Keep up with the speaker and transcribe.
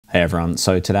Hey everyone,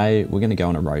 so today we're going to go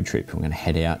on a road trip. We're going to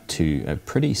head out to a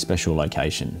pretty special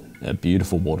location, a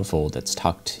beautiful waterfall that's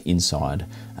tucked inside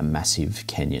a massive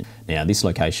canyon. Now this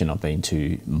location I've been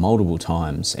to multiple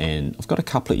times and I've got a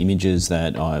couple of images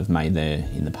that I've made there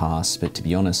in the past, but to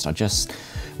be honest,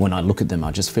 when I look at them,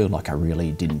 I just feel like I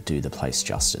really didn't do the place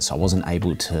justice. I wasn't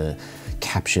able to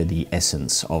capture the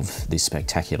essence of this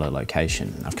spectacular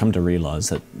location. I've come to realise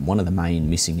that one of the main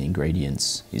missing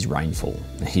ingredients is rainfall.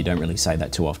 You don't really say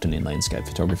that too often in landscape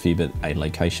photography, but a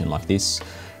location like this,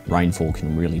 rainfall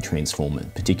can really transform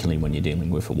it, particularly when you're dealing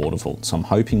with a waterfall. So I'm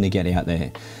hoping to get out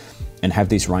there and have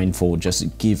this rainfall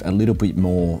just give a little bit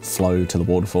more flow to the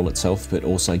waterfall itself, but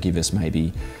also give us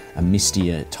maybe a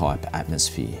mistier type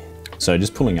atmosphere. So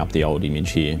just pulling up the old image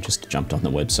here, just jumped on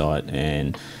the website,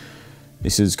 and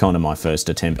this is kind of my first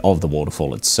attempt of the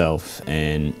waterfall itself.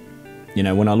 And you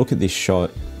know, when I look at this shot,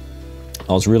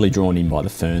 I was really drawn in by the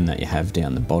fern that you have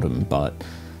down the bottom, but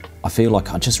I feel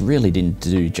like I just really didn't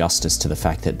do justice to the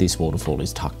fact that this waterfall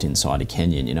is tucked inside a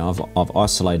canyon. You know, I've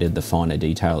isolated the finer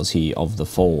details here of the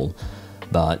fall,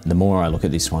 but the more I look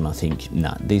at this one, I think,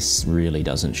 nah, this really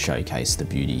doesn't showcase the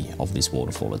beauty of this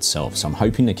waterfall itself. So I'm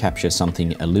hoping to capture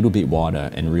something a little bit wider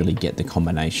and really get the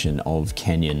combination of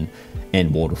canyon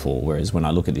and waterfall, whereas when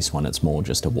I look at this one, it's more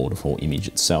just a waterfall image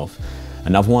itself.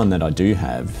 Another one that I do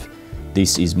have,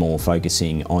 this is more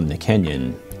focusing on the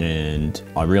canyon, and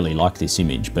I really like this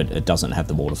image, but it doesn't have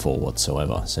the waterfall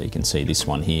whatsoever. So you can see this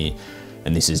one here,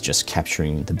 and this is just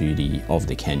capturing the beauty of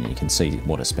the canyon. You can see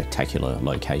what a spectacular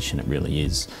location it really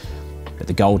is. But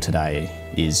the goal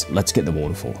today is, let's get the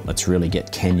waterfall. Let's really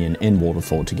get canyon and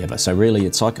waterfall together. So really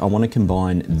it's like I want to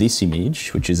combine this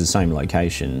image, which is the same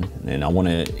location, and I want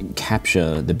to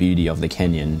capture the beauty of the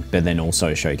canyon, but then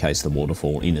also showcase the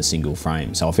waterfall in a single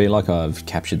frame. So I feel like I've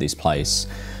captured this place,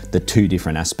 the two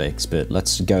different aspects, but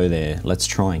let's go there. Let's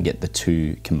try and get the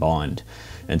two combined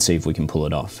and see if we can pull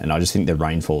it off. And I just think the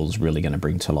rainfall is really going to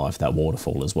bring to life that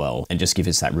waterfall as well, and just give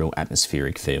us that real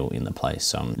atmospheric feel in the place.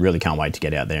 So I really can't wait to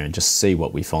get out there and just see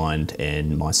what we find.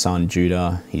 And my son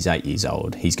Judah, he's 8 years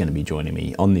old. He's going to be joining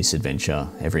me on this adventure.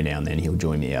 Every now and then he'll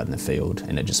join me out in the field,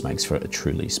 and it just makes for a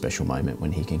truly special moment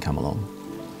when he can come along.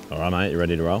 All right, mate, you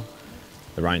ready to roll?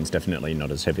 The rain's definitely not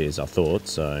as heavy as I thought,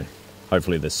 so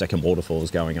hopefully the second waterfall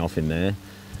is going off in there.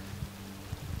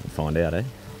 We'll find out, eh?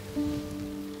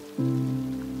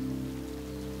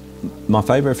 My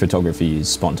favourite photography is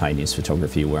spontaneous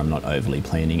photography, where I'm not overly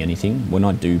planning anything. When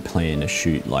I do plan a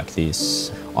shoot like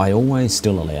this, I always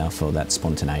still allow for that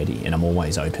spontaneity, and I'm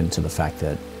always open to the fact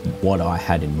that what I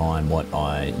had in mind, what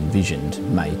I envisioned,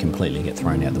 may completely get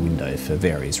thrown out the window for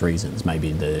various reasons.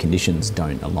 Maybe the conditions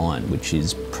don't align, which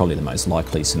is probably the most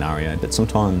likely scenario, but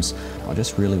sometimes I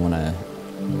just really want to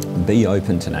be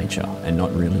open to nature and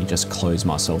not really just close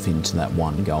myself into that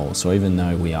one goal. So even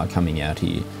though we are coming out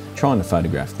here trying to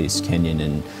photograph this canyon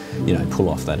and, you know, pull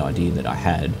off that idea that I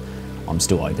had, I'm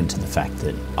still open to the fact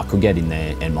that I could get in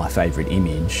there and my favourite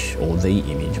image, or the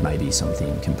image, may be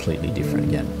something completely different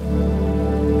again.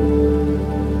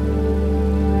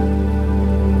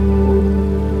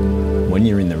 When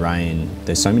you're in the rain,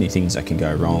 there's so many things that can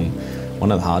go wrong.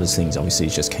 One of the hardest things obviously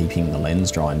is just keeping the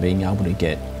lens dry and being able to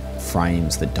get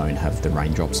frames that don't have the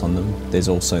raindrops on them. There's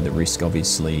also the risk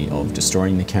obviously of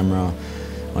destroying the camera.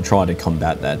 I try to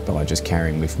combat that by just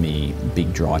carrying with me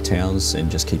big dry towels and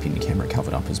just keeping the camera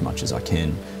covered up as much as I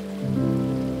can.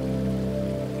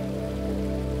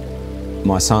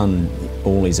 My son,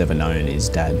 all he's ever known is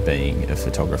Dad being a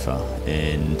photographer,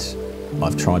 and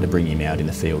I've tried to bring him out in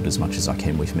the field as much as I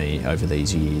can with me over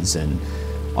these years, and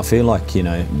I feel like, you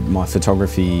know, my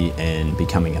photography and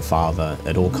becoming a father,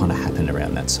 it all kind of happened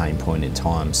around that same point in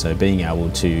time. So being able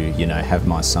to, you know, have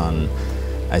my son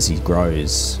as he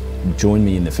grows join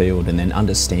me in the field and then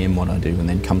understand what I do and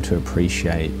then come to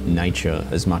appreciate nature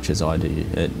as much as I do,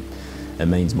 it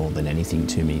means more than anything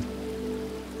to me.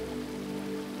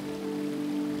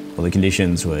 Well, the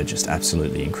conditions were just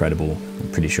absolutely incredible.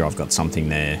 I'm pretty sure I've got something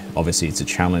there. Obviously it's a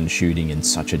challenge shooting in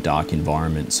such a dark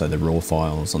environment, so the raw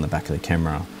files on the back of the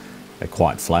camera are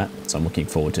quite flat. So I'm looking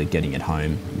forward to getting it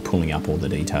home, pulling up all the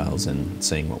details and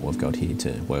seeing what we've got here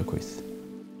to work with.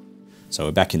 So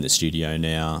we're back in the studio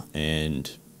now, and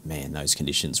man, those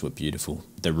conditions were beautiful.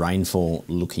 The rainfall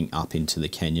looking up into the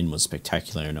canyon was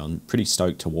spectacular, and I'm pretty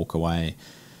stoked to walk away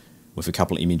with a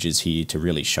couple of images here to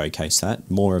really showcase that.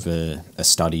 More of a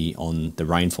study on the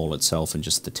rainfall itself and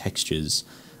just the textures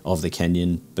of the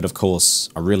canyon. But of course,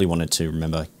 I really wanted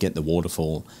to get the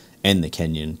waterfall and the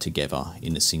canyon together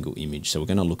in a single image. So we're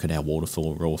going to look at our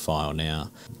waterfall raw file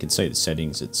now. You can see the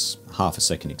settings, it's 1/2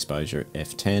 second exposure at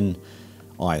f10.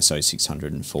 ISO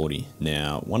 640.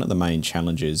 Now, one of the main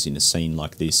challenges in a scene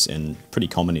like this, and pretty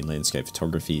common in landscape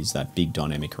photography, is that big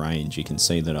dynamic range. You can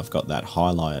see that I've got that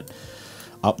highlight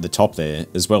up the top there,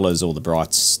 as well as all the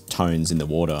bright tones in the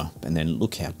water, and then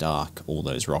look how dark all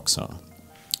those rocks are.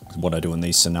 What I do in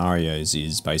these scenarios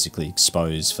is basically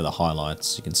expose for the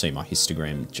highlights. You can see my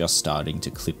histogram just starting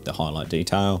to clip the highlight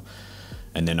detail,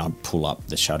 and then I pull up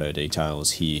the shadow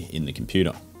details here in the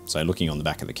computer. So looking on the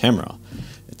back of the camera,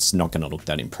 it's not going to look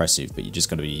that impressive, but you just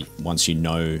got to be, once you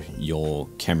know your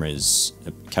camera's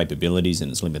capabilities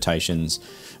and its limitations,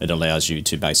 it allows you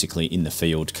to basically in the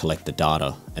field collect the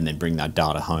data and then bring that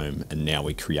data home, and now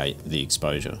we create the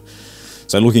exposure.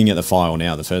 So looking at the file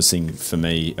now, the first thing for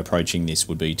me approaching this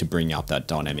would be to bring up that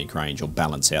dynamic range, or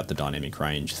balance out the dynamic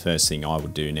range. The first thing I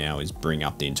would do now is bring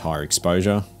up the entire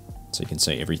exposure, so you can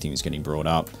see everything's getting brought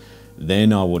up.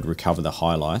 Then I would recover the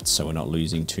highlights, so we're not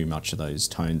losing too much of those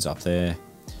tones up there.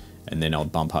 And then I'll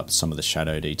bump up some of the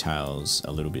shadow details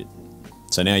a little bit.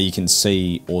 So now you can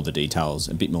see all the details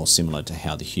a bit more similar to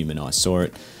how the human eye saw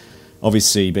it.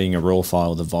 Obviously, being a raw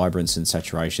file, the vibrance and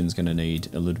saturation is going to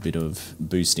need a little bit of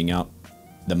boosting up.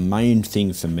 The main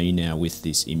thing for me now with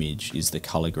this image is the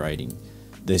color grading.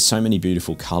 There's so many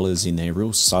beautiful colors in there,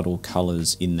 real subtle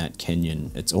colors in that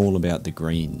canyon. It's all about the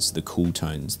greens, the cool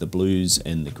tones, the blues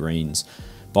and the greens.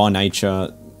 By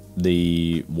nature,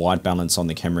 the white balance on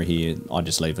the camera here, I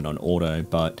just leave it on auto,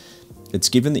 but it's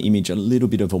given the image a little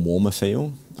bit of a warmer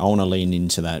feel. I want to lean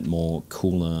into that more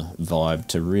cooler vibe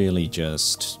to really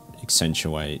just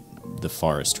accentuate the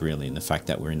forest, really, and the fact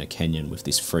that we're in a canyon with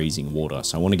this freezing water.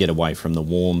 So I want to get away from the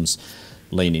warms,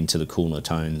 lean into the cooler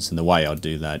tones, and the way I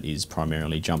do that is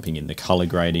primarily jumping into color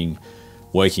grading,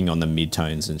 working on the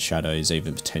midtones and shadows,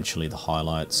 even potentially the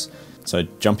highlights. So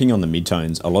jumping on the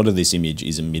midtones, a lot of this image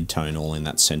is a midtone all in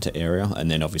that center area, and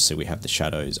then obviously we have the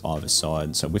shadows either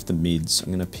side. So with the mids, I'm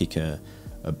going to pick a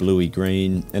bluey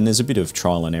green, and there's a bit of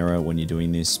trial and error when you're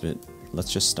doing this, but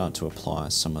let's just start to apply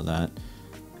some of that.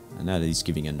 And that is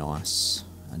giving a nice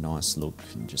look,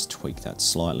 and just tweak that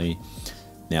slightly.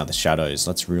 Now the shadows,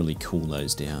 let's really cool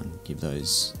those down, give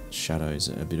those shadows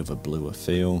a bit of a bluer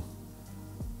feel.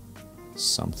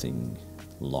 Something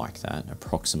like that,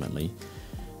 approximately.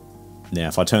 Now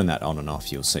if I turn that on and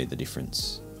off, you'll see the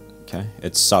difference. Okay,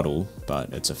 it's subtle,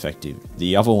 but it's effective.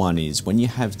 The other one is when you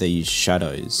have these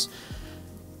shadows,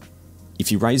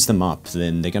 if you raise them up,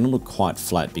 then they're going to look quite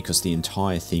flat because the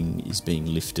entire thing is being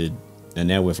lifted, and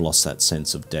now we've lost that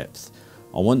sense of depth.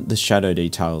 I want the shadow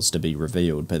details to be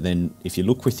revealed, but then if you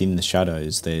look within the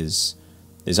shadows, there's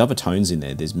other tones in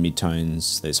there. There's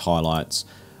midtones, there's highlights.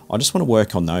 I just want to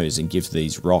work on those and give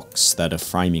these rocks that are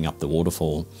framing up the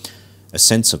waterfall a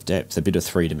sense of depth, a bit of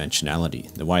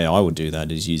three-dimensionality. The way I would do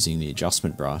that is using the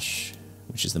adjustment brush,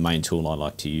 which is the main tool I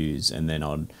like to use, and then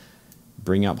I'd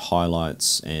bring up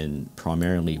highlights and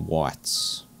primarily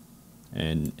whites,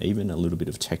 and even a little bit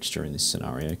of texture in this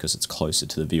scenario because it's closer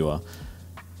to the viewer,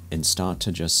 and start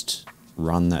to just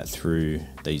run that through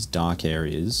these dark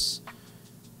areas.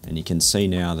 And you can see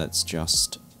now that's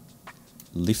just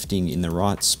lifting in the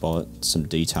right spot some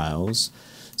details,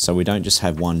 so we don't just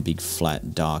have one big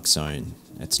flat dark zone.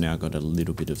 It's now got a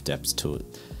little bit of depth to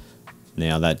it.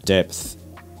 Now that depth,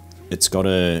 it's got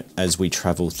to, as we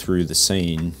travel through the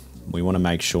scene, we want to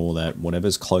make sure that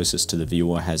whatever's closest to the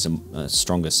viewer has a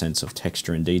stronger sense of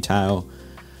texture and detail.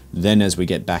 Then as we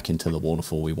get back into the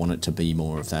waterfall, we want it to be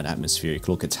more of that atmospheric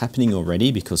look. It's happening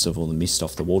already because of all the mist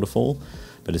off the waterfall,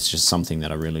 but it's just something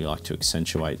that I really like to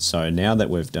accentuate. So now that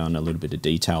we've done a little bit of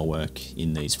detail work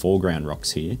in these foreground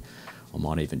rocks here, I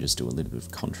might even just do a little bit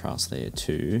of contrast there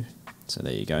too. So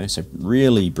there you go. So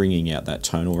really bringing out that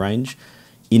tonal range.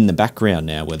 In the background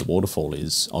now where the waterfall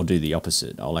is, I'll do the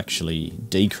opposite. I'll actually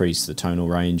decrease the tonal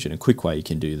range, and a quick way you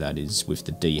can do that is with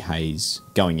the dehaze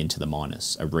going into the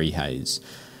minus, a rehaze.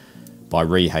 By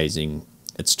rehazing,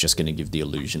 it's just going to give the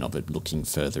illusion of it looking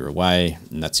further away,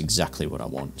 and that's exactly what I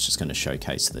want. It's just going to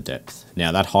showcase the depth.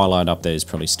 Now that highlight up there is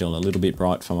probably still a little bit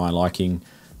bright for my liking,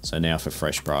 so now for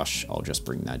fresh brush, I'll just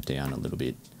bring that down a little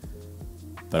bit.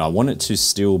 But I want it to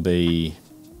still be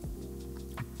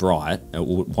bright. It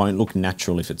won't look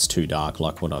natural if it's too dark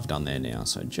like what I've done there now.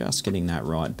 So just getting that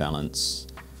right balance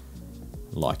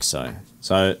like so.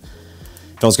 So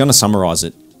if I was going to summarize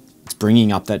it, it's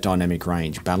bringing up that dynamic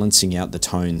range, balancing out the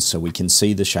tones so we can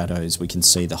see the shadows, we can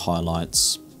see the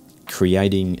highlights,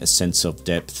 creating a sense of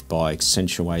depth by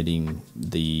accentuating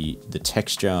the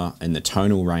texture and the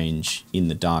tonal range in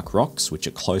the dark rocks, which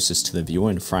are closest to the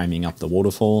viewer, and framing up the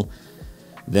waterfall.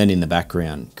 Then in the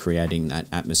background, creating that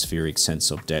atmospheric sense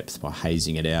of depth by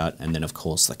hazing it out, and then of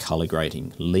course the color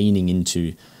grading, leaning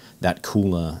into that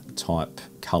cooler type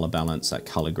color balance, that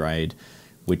color grade,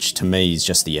 which to me is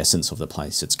just the essence of the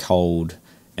place. It's cold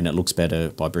and it looks better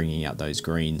by bringing out those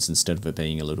greens instead of it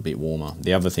being a little bit warmer.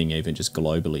 The other thing, even just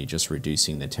globally, just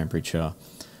reducing the temperature,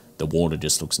 the water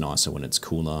just looks nicer when it's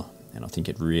cooler. And I think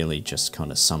it really just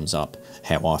kind of sums up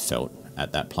how I felt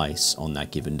at that place on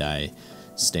that given day,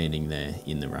 standing there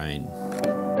in the rain.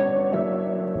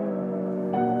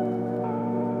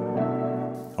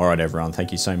 All right, everyone,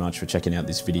 thank you so much for checking out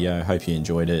this video. Hope you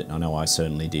enjoyed it. I know I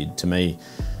certainly did. To me,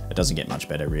 it doesn't get much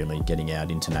better really, getting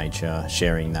out into nature,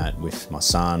 sharing that with my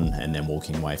son, and then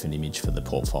walking away with an image for the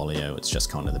portfolio. It's just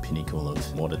kind of the pinnacle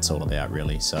of what it's all about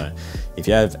really. So if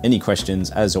you have any questions,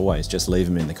 as always, just leave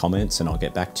them in the comments and I'll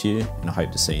get back to you, and I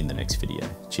hope to see you in the next video.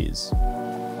 Cheers.